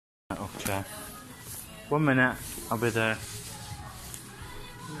Okay. 1 minute, I'll be there.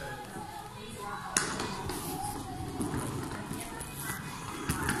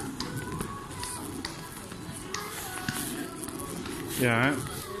 Yeah, right.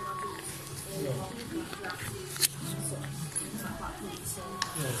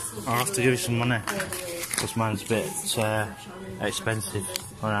 I'll have to give you some money because mine's a bit expensive.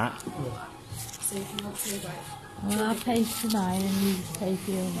 Alright. Well, I'll pay for mine and you just pay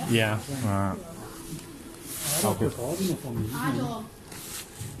for yours. Yeah, alright. I'll be recording it on you. I don't.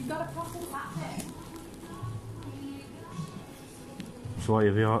 You've got a proper flat bit. So what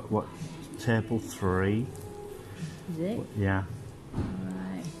have you got? What? Table 3? Is it? Yeah.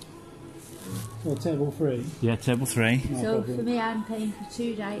 Right. So table 3? Yeah, table 3. No So problem. for me, I'm paying for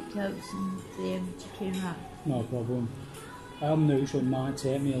 2 Diet Cokes and the chicken wrap. No problem. I'm new, so it might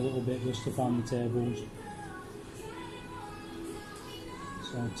take me a little bit just to find the tables.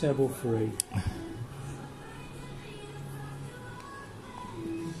 So table 3.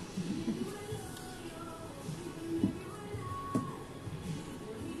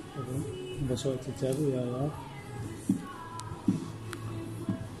 Have I sorted the table? Yeah, I have.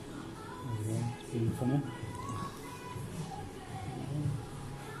 There we go, it's being funny.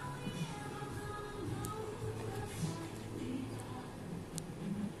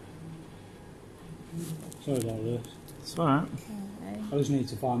 Sorry about this. It's alright. Okay. I just need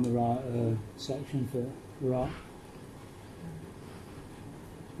to find the right section for right.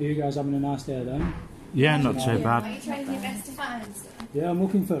 Are you guys having a nice day then? Yeah, not too Are bad. you trying your best to find stuff? Yeah, I'm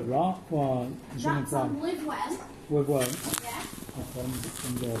looking for right. Well, That's on Live Well. with what? Yeah.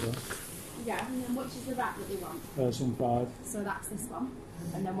 Some order. Yeah, and then which is the wrap that they want? Some fried. So that's this one.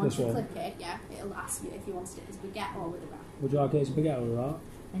 And then once This you one? click it, yeah, it'll ask you if you wanted it as baguette or with a wrap. Would you like it as a baguette or a wrap?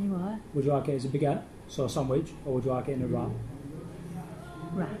 Anyway, Would you like it as a baguette? So a sandwich, or would you like it in a wrap?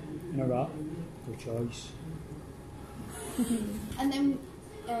 right. In a wrap. Good choice. And then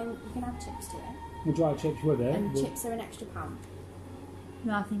you can add chips to it. Would you like chips with it? And chips are an extra £1.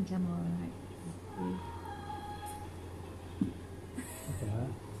 No, I think I'm alright. Okay.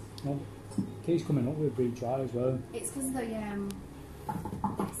 Well, keeps coming up with retry as well. It's because the yes,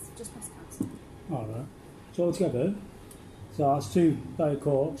 just press cancel. Alright. So altogether, so that's 2 Diet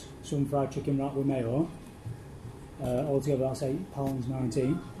Cokes, some fried chicken wrap with mayo. Altogether that's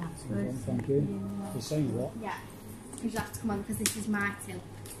 £8.19. That's good. Thank you. The same what? Yeah, because you have to come on because this is my till.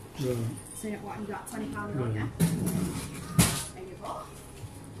 Yeah. So you got £20 on, yeah? There you go.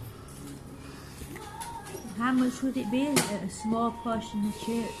 How much would it be a small portion of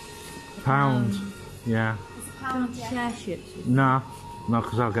chips? Pound. Yeah. It's a Don't pound, yeah. share chips with No,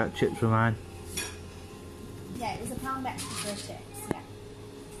 because I'll get chips with mine. Yeah, it was £1 extra for chips, yeah.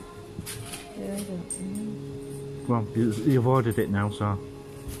 me? I don't know. Well, you've ordered it now, so.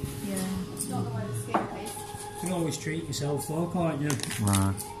 Yeah. It's not the where the scale is. You can always treat yourself though, can't you?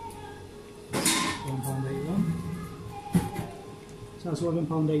 Right. £1.81. So that's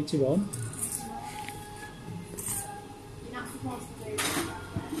 £11.81. You're not supposed to do that.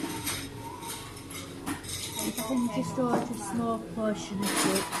 I think just order a small portion of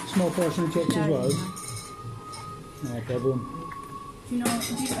chips. Small portion of chips as well. Yeah. No problem. Do you know,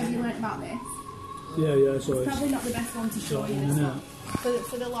 have you learnt about this? Yeah, so It's probably not the best one to show you this no. one.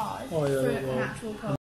 For the laws, Oh, yeah, for well. an actual code.